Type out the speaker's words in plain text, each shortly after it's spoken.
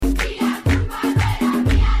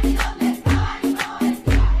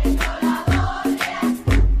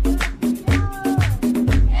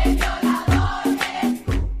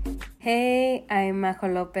Majo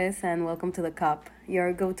Lopez, and welcome to The Cup,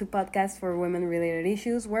 your go-to podcast for women-related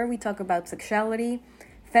issues where we talk about sexuality,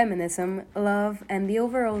 feminism, love, and the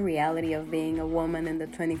overall reality of being a woman in the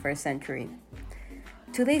 21st century.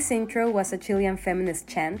 Today's intro was a Chilean feminist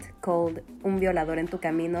chant called Un violador en tu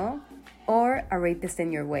camino, or A rapist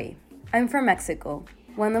in your way. I'm from Mexico,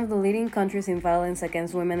 one of the leading countries in violence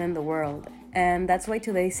against women in the world, and that's why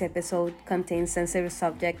today's episode contains sensitive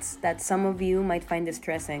subjects that some of you might find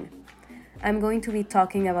distressing. I'm going to be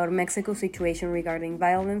talking about Mexico's situation regarding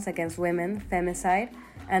violence against women, femicide,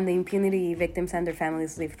 and the impunity victims and their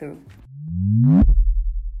families live through.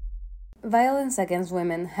 Violence against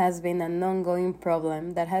women has been an ongoing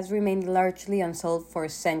problem that has remained largely unsolved for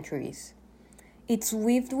centuries. It's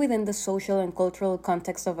weaved within the social and cultural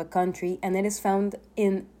context of a country, and it is found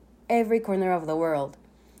in every corner of the world.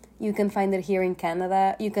 You can find it here in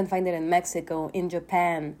Canada, you can find it in Mexico, in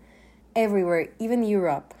Japan, everywhere, even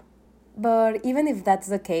Europe. But even if that's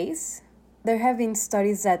the case, there have been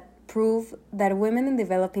studies that prove that women in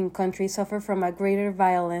developing countries suffer from a greater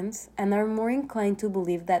violence and are more inclined to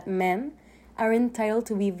believe that men are entitled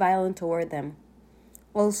to be violent toward them.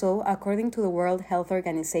 Also, according to the World Health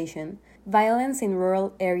Organization, violence in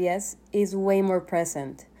rural areas is way more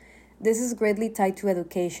present. This is greatly tied to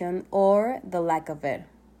education or the lack of it.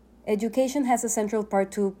 Education has a central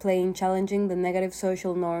part to play in challenging the negative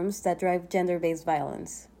social norms that drive gender-based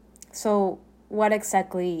violence. So, what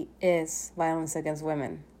exactly is violence against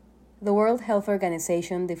women? The World Health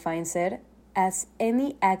Organization defines it as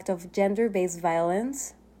any act of gender-based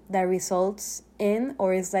violence that results in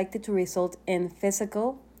or is likely to result in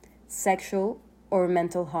physical, sexual, or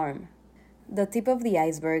mental harm. The tip of the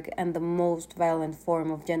iceberg and the most violent form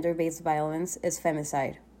of gender-based violence is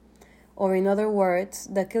femicide, or in other words,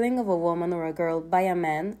 the killing of a woman or a girl by a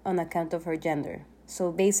man on account of her gender. So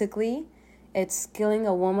basically, it's killing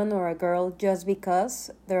a woman or a girl just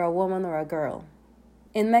because they're a woman or a girl.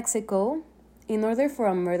 In Mexico, in order for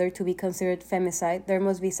a murder to be considered femicide, there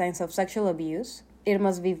must be signs of sexual abuse, it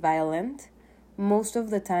must be violent. Most of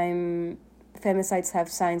the time, femicides have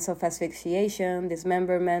signs of asphyxiation,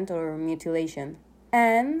 dismemberment, or mutilation.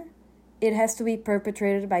 And it has to be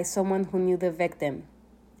perpetrated by someone who knew the victim.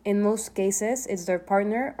 In most cases, it's their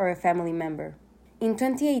partner or a family member. In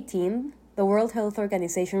 2018, the World Health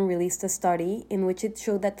Organization released a study in which it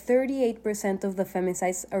showed that 38% of the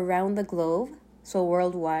femicides around the globe, so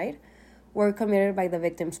worldwide, were committed by the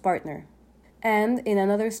victim's partner. And in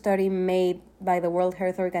another study made by the World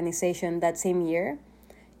Health Organization that same year,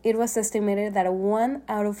 it was estimated that 1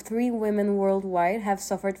 out of 3 women worldwide have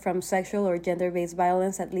suffered from sexual or gender-based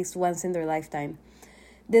violence at least once in their lifetime.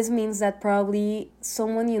 This means that probably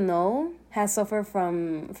someone you know has suffered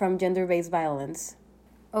from gender-based violence.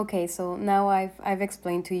 Okay, so now I've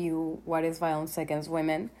explained to you what is violence against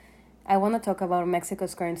women. I want to talk about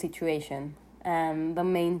Mexico's current situation and the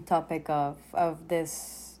main topic of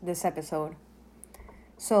this episode.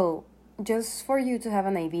 So, just for you to have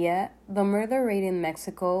an idea, the murder rate in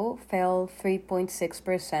Mexico fell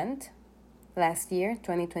 3.6% last year,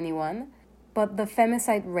 2021, but the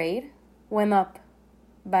femicide rate went up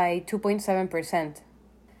by 2.7%.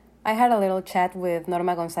 I had a little chat with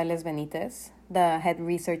Norma González Benítez, the head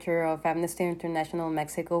researcher of Amnesty International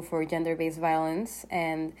Mexico for gender-based violence,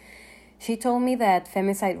 and she told me that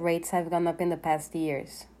femicide rates have gone up in the past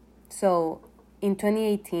years. So, in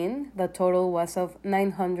 2018, the total was of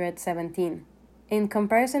 917. In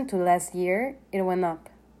comparison to last year, it went up.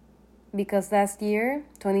 Because last year,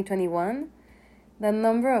 2021, the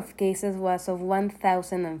number of cases was of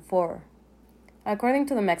 1,004. According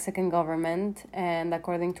to the Mexican government, and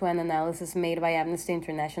according to an analysis made by Amnesty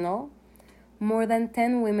International, more than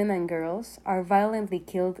 10 women and girls are violently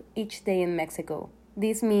killed each day in Mexico.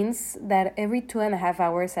 This means that every 2.5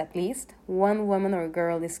 hours at least, one woman or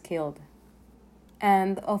girl is killed.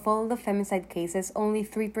 And of all the femicide cases, only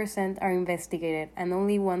 3% are investigated and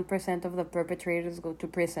only 1% of the perpetrators go to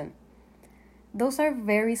prison. Those are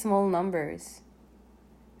very small numbers.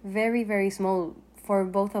 Very, very small for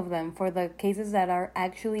both of them, for the cases that are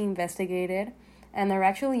actually investigated and are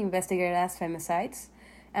actually investigated as femicides,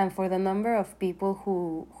 and for the number of people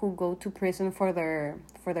who go to prison for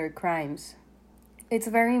their crimes. It's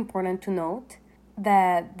very important to note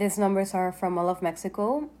that these numbers are from all of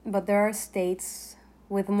Mexico, but there are states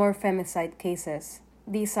with more femicide cases.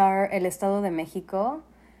 These are El Estado de México,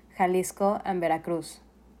 Jalisco, and Veracruz.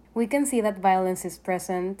 We can see that violence is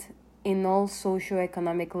present in all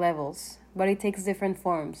socioeconomic levels, but it takes different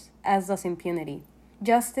forms, as does impunity.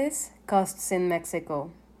 Justice costs in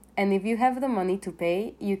Mexico, and if you have the money to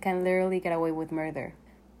pay, you can literally get away with murder.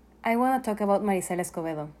 I want to talk about Maricela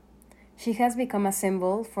Escobedo. She has become a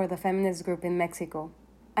symbol for the feminist group in Mexico.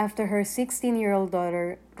 After her 16-year-old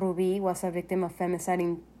daughter, Ruby, was a victim of femicide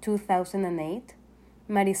in 2008,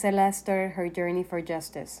 Marisela started her journey for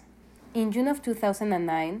justice. In June of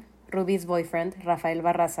 2009, Ruby's boyfriend, Rafael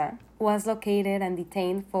Barraza, was located and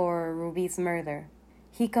detained for Ruby's murder.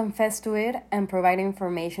 He confessed to it and provided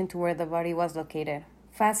information to where the body was located.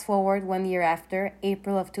 Fast forward 1 year after,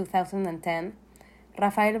 April of 2010,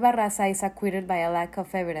 Rafael Barraza is acquitted by a lack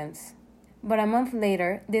of evidence. But a month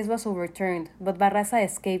later, this was overturned, but Barraza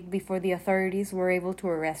escaped before the authorities were able to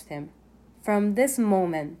arrest him. From this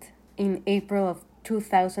moment, in April of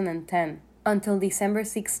 2010, until December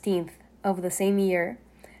 16th of the same year,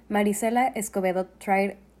 Marisela Escobedo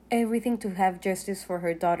tried everything to have justice for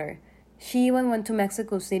her daughter. She even went to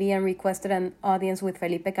Mexico City and requested an audience with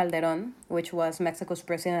Felipe Calderón, which was Mexico's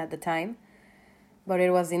president at the time, but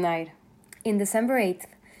it was denied. In December 8th,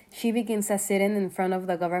 she begins a sit-in in front of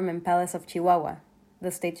the government palace of Chihuahua,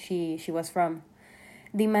 the state she was from,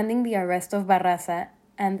 demanding the arrest of Barraza,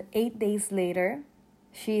 and 8 days later,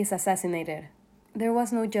 she is assassinated. There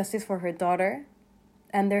was no justice for her daughter,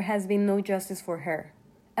 and there has been no justice for her.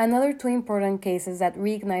 Another two important cases that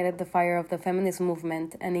reignited the fire of the feminist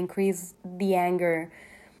movement and increased the anger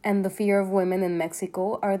and the fear of women in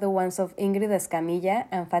Mexico are the ones of Ingrid Escamilla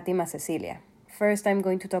and Fátima Cecilia. First, I'm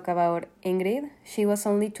going to talk about Ingrid. She was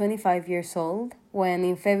only 25 years old when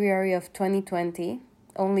in February of 2020,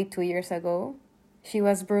 only 2 years ago, she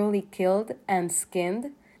was brutally killed and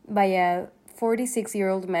skinned by a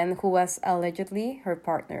 46-year-old man who was allegedly her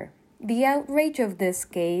partner. The outrage of this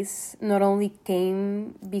case not only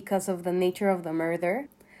came because of the nature of the murder,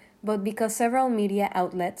 but because several media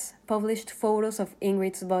outlets published photos of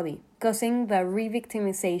Ingrid's body, causing the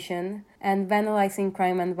re-victimization and vandalizing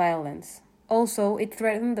crime and violence. Also, it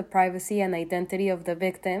threatened the privacy and identity of the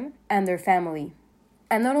victim and their family.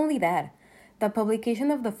 And not only that, the publication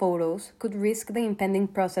of the photos could risk the impending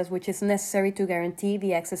process which is necessary to guarantee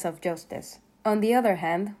the access of justice. On the other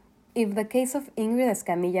hand, if the case of Ingrid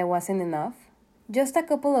Escamilla wasn't enough, just a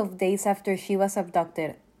couple of days after she was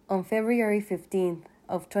abducted, on February 15th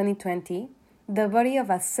of 2020, the body of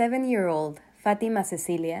a 7-year-old, Fátima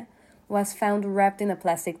Cecilia, was found wrapped in a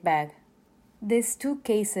plastic bag. These two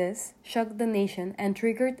cases shocked the nation and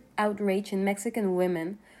triggered outrage in Mexican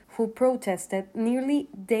women who protested nearly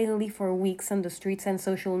daily for weeks on the streets and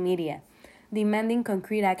social media, demanding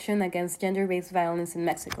concrete action against gender-based violence in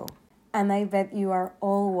Mexico. And I bet you are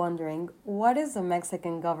all wondering, what is the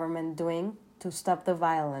Mexican government doing to stop the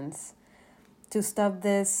violence, to stop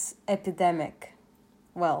this epidemic?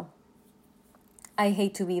 Well, I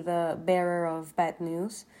hate to be the bearer of bad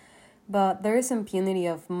news, but there is impunity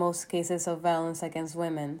of most cases of violence against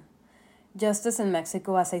women. Justice in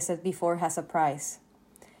Mexico, as I said before, has a price.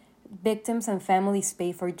 Victims and families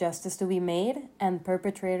pay for justice to be made, and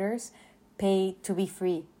perpetrators pay to be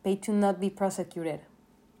free, pay to not be prosecuted.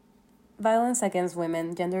 Violence against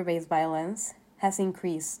women, gender-based violence, has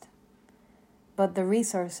increased. But the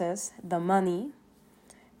resources, the money,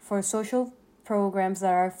 for social programs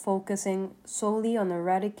that are focusing solely on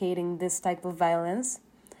eradicating this type of violence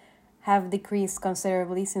have decreased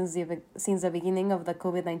considerably since the beginning of the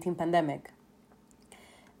COVID-19 pandemic.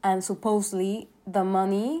 And supposedly, the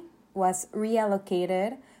money was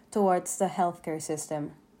reallocated towards the healthcare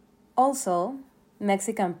system. Also,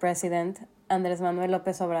 Mexican President Andrés Manuel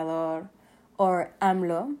López Obrador, or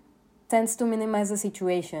AMLO, tends to minimize the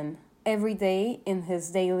situation every day in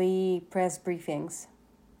his daily press briefings.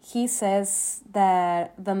 He says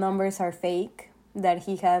that the numbers are fake, that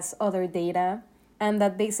he has other data, and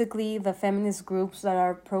that basically the feminist groups that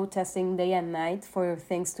are protesting day and night for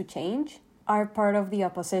things to change are part of the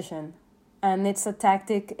opposition. And it's a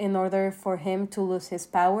tactic in order for him to lose his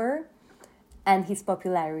power and his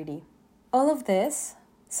popularity. All of this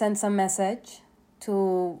sends a message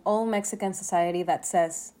to all Mexican society that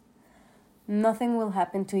says, nothing will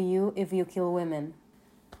happen to you if you kill women.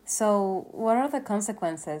 So what are the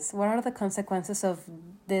consequences? What are the consequences of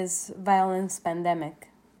this violence pandemic?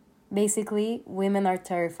 Basically, women are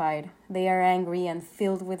terrified. They are angry and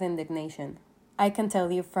filled with indignation. I can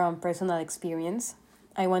tell you from personal experience.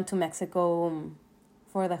 I went to Mexico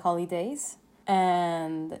for the holidays,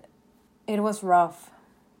 and it was rough.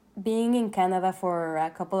 Being in Canada for a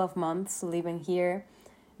couple of months, living here,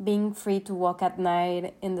 being free to walk at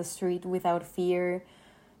night in the street without fear,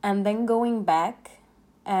 and then going back,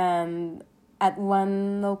 and at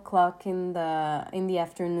 1 o'clock in the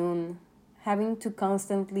afternoon, having to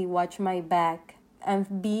constantly watch my back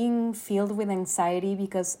and being filled with anxiety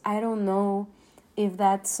because I don't know if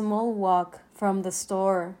that small walk from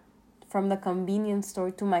the convenience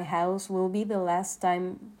store to my house will be the last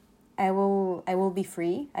time I will be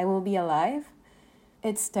free, I will be alive.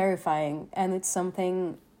 It's terrifying, and it's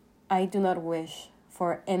something I do not wish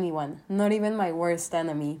for anyone, not even my worst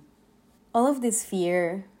enemy. All of this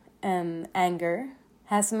fear and anger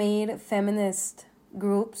has made feminist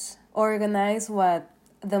groups organize what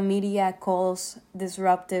the media calls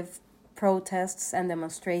disruptive protests and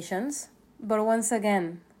demonstrations. But once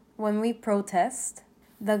again, when we protest,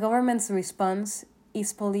 the government's response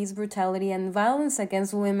is police brutality and violence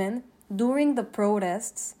against women during the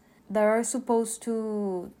protests that are supposed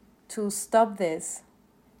to stop this.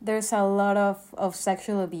 There's a lot of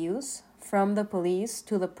sexual abuse from the police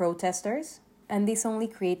to the protesters, and this only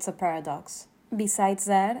creates a paradox. Besides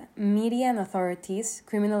that, media and authorities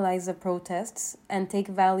criminalize the protests and take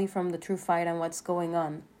value from the true fight and what's going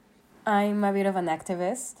on. I'm a bit of an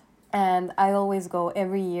activist, and I always go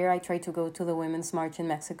every year. I try to go to the Women's March in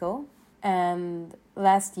Mexico. And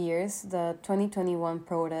last year's, the 2021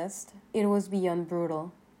 protest, it was beyond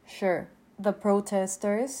brutal. Sure, the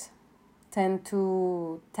protesters tend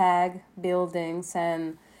to tag buildings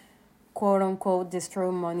and quote-unquote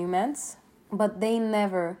destroy monuments, but they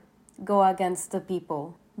never go against the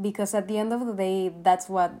people, because at the end of the day, that's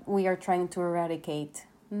what we are trying to eradicate.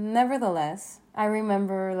 Nevertheless, I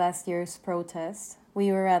remember last year's protest.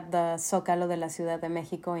 We were at the Zócalo de la Ciudad de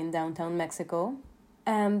México in downtown Mexico,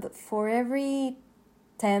 and for every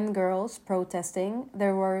 10 girls protesting,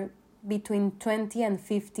 there were between 20 and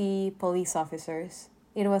 50 police officers.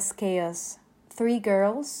 It was chaos. 3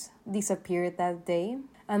 girls disappeared that day,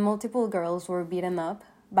 and multiple girls were beaten up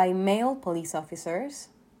by male police officers.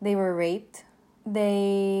 They were raped.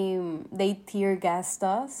 They tear gassed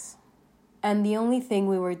us. And the only thing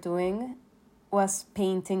we were doing was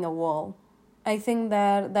painting a wall. I think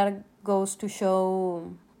that goes to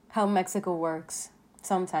show how Mexico works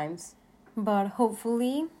sometimes. But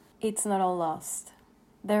hopefully, it's not all lost.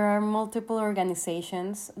 There are multiple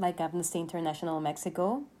organizations like Amnesty International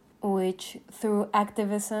Mexico, which through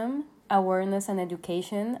activism, awareness, and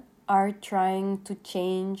education are trying to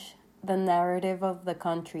change the narrative of the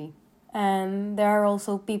country. And there are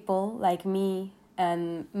also people like me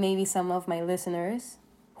and maybe some of my listeners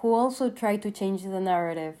who also try to change the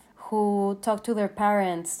narrative, who talk to their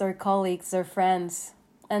parents, their colleagues, their friends,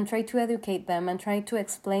 and try to educate them and try to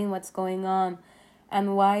explain what's going on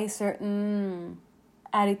and why certain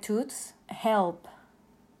attitudes help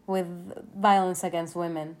with violence against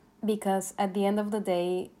women. Because at the end of the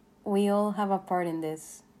day, we all have a part in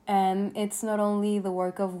this. And it's not only the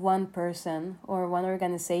work of one person or one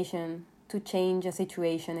organization to change a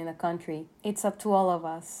situation in a country. It's up to all of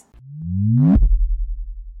us.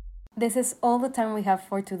 This is all the time we have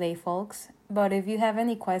for today, folks. But if you have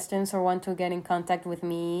any questions or want to get in contact with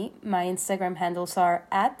me, my Instagram handles are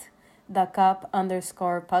at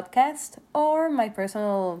thecup_podcast, or my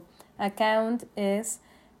personal account is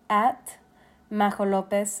at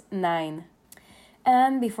majolopez9.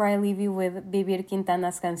 And before I leave you with Vivir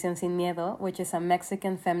Quintana's Canción Sin Miedo, which is a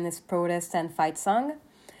Mexican feminist protest and fight song,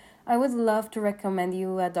 I would love to recommend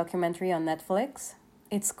you a documentary on Netflix.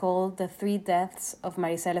 It's called The 3 Deaths of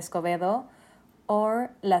Maricel Escobedo,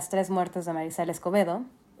 or Las Tres Muertes de Maricel Escobedo.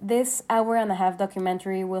 This hour-and-a-half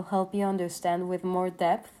documentary will help you understand with more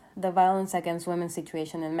depth the violence against women's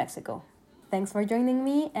situation in Mexico. Thanks for joining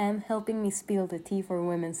me and helping me spill the tea for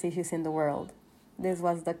women's issues in the world. This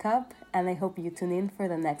was The Cup, and I hope you tune in for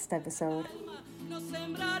the next episode. Nos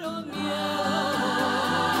sembraron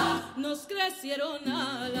miedo, nos crecieron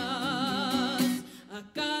alas. A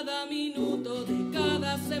cada minuto de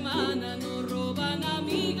cada semana nos roban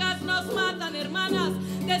amigas, nos matan hermanas,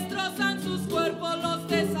 destrozan sus cuerpos, los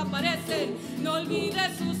desaparecen. No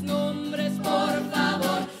olvide sus nombres, por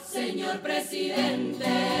favor, señor presidente.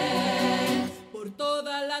 Por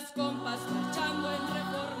todas las compas marchando en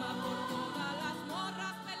reforma.